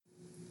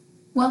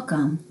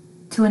Welcome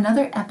to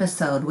another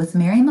episode with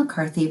Mary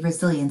McCarthy,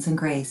 Resilience and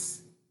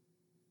Grace.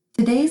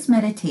 Today's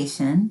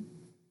meditation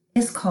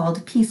is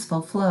called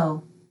Peaceful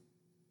Flow.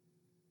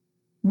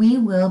 We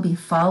will be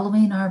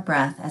following our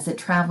breath as it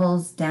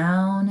travels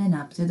down and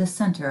up through the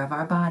center of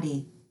our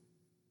body.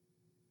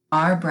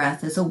 Our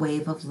breath is a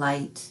wave of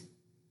light,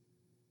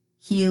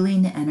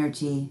 healing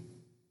energy.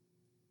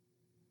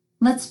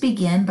 Let's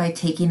begin by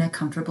taking a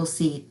comfortable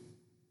seat,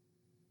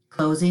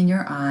 closing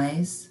your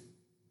eyes,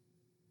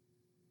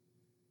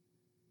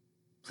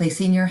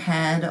 placing your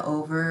head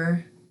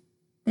over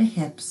the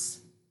hips,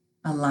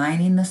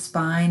 aligning the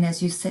spine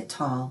as you sit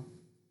tall,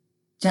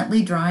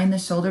 gently drawing the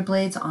shoulder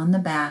blades on the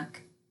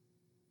back,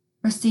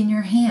 resting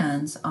your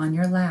hands on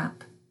your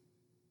lap.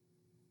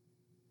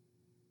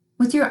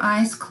 With your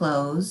eyes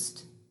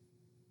closed,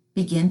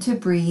 begin to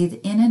breathe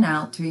in and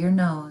out through your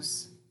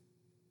nose.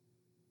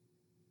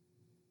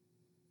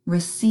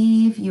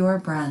 Receive your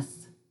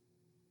breath.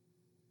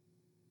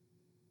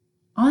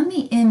 On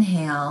the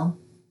inhale,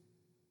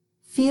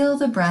 feel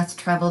the breath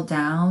travel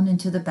down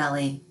into the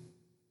belly.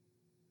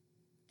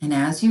 And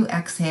as you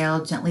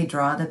exhale, gently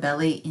draw the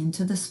belly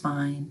into the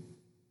spine.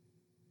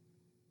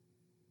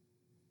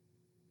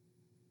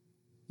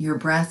 Your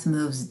breath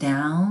moves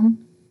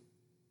down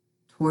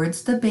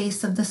towards the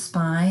base of the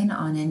spine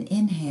on an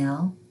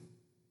inhale.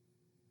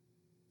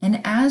 And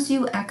as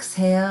you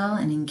exhale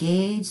and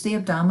engage the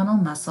abdominal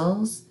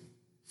muscles,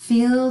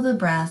 feel the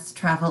breath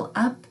travel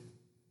up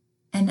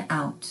and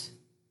out.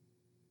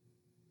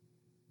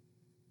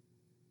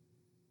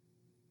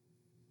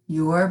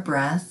 Your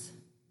breath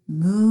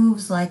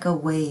moves like a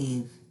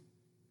wave,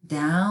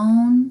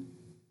 down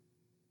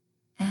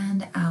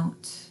and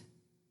out.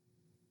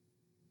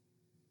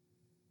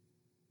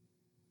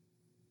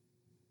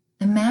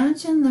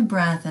 Imagine the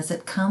breath as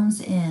it comes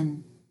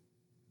in,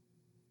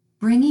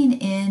 bringing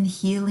in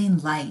healing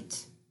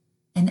light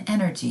and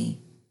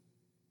energy.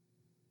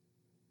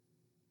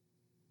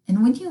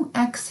 And when you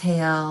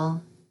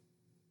exhale,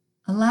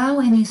 allow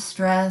any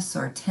stress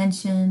or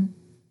tension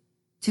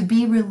to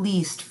be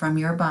released from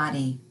your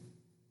body.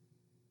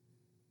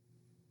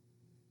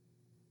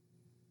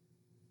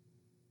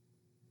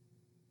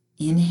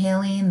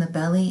 Inhaling, the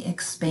belly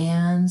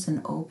expands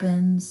and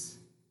opens.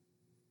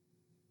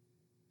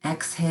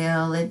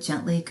 Exhale, it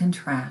gently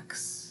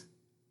contracts.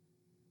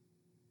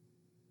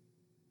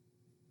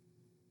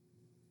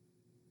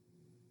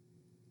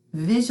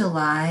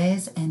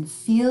 Visualize and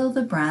feel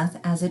the breath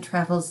as it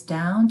travels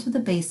down to the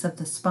base of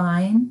the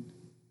spine.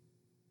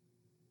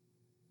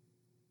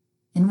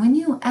 And when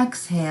you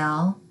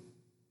exhale,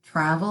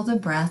 travel the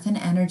breath and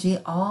energy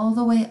all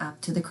the way up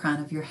to the crown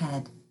of your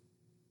head.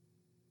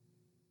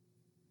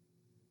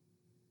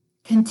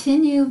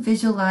 Continue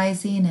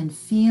visualizing and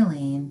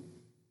feeling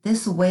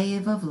this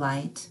wave of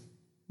light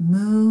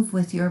move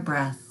with your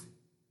breath,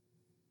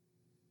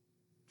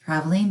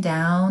 traveling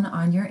down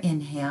on your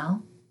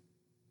inhale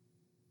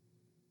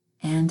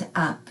and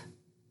up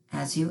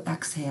as you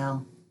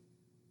exhale.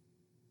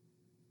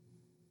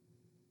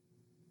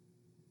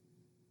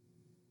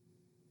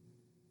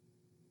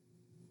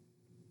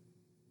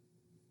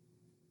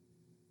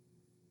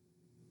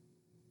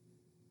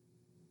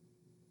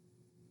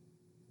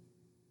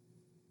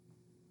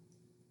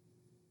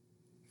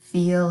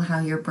 Feel how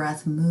your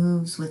breath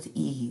moves with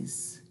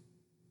ease.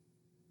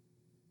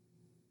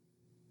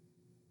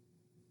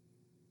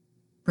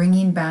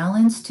 Bringing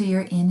balance to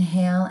your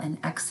inhale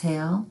and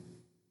exhale,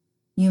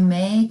 you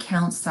may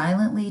count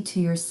silently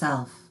to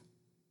yourself,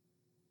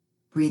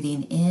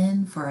 breathing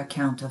in for a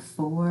count of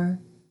 4,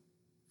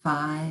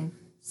 5,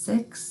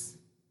 6,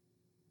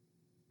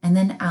 and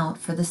then out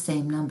for the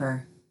same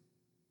number.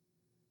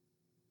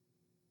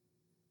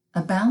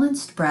 A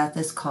balanced breath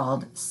is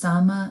called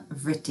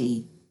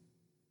Samavriti.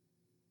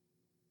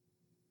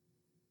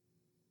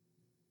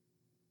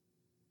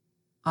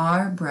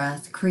 Our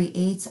breath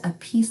creates a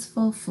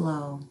peaceful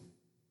flow.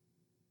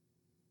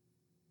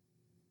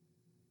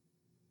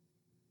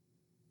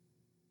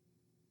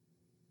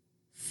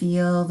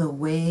 Feel the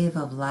wave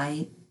of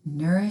light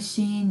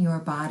nourishing your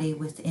body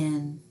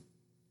within,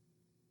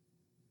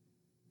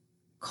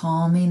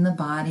 calming the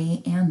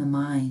body and the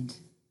mind.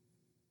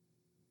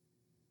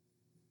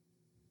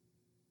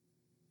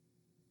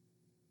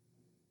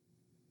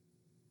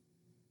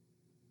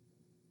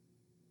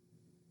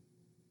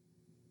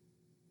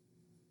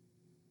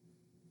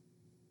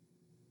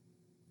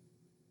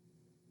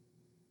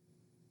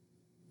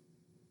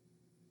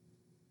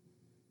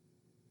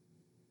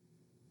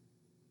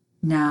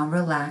 Now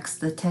relax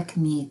the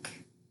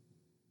technique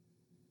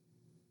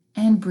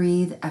and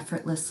breathe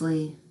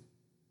effortlessly.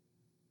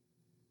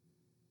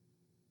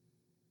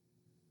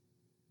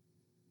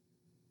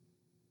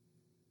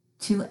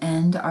 To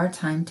end our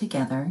time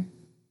together,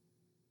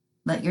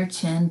 let your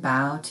chin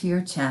bow to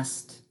your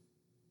chest.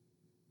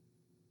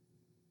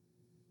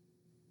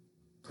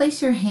 Place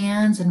your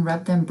hands and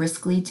rub them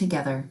briskly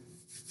together.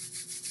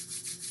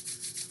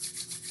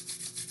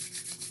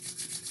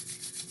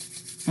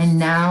 And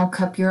now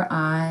cup your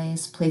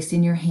eyes,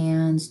 placing your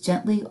hands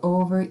gently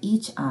over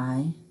each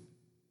eye.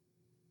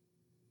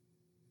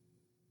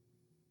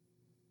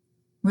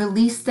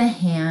 Release the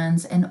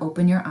hands and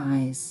open your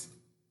eyes.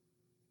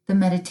 The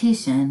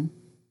meditation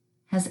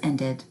has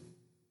ended.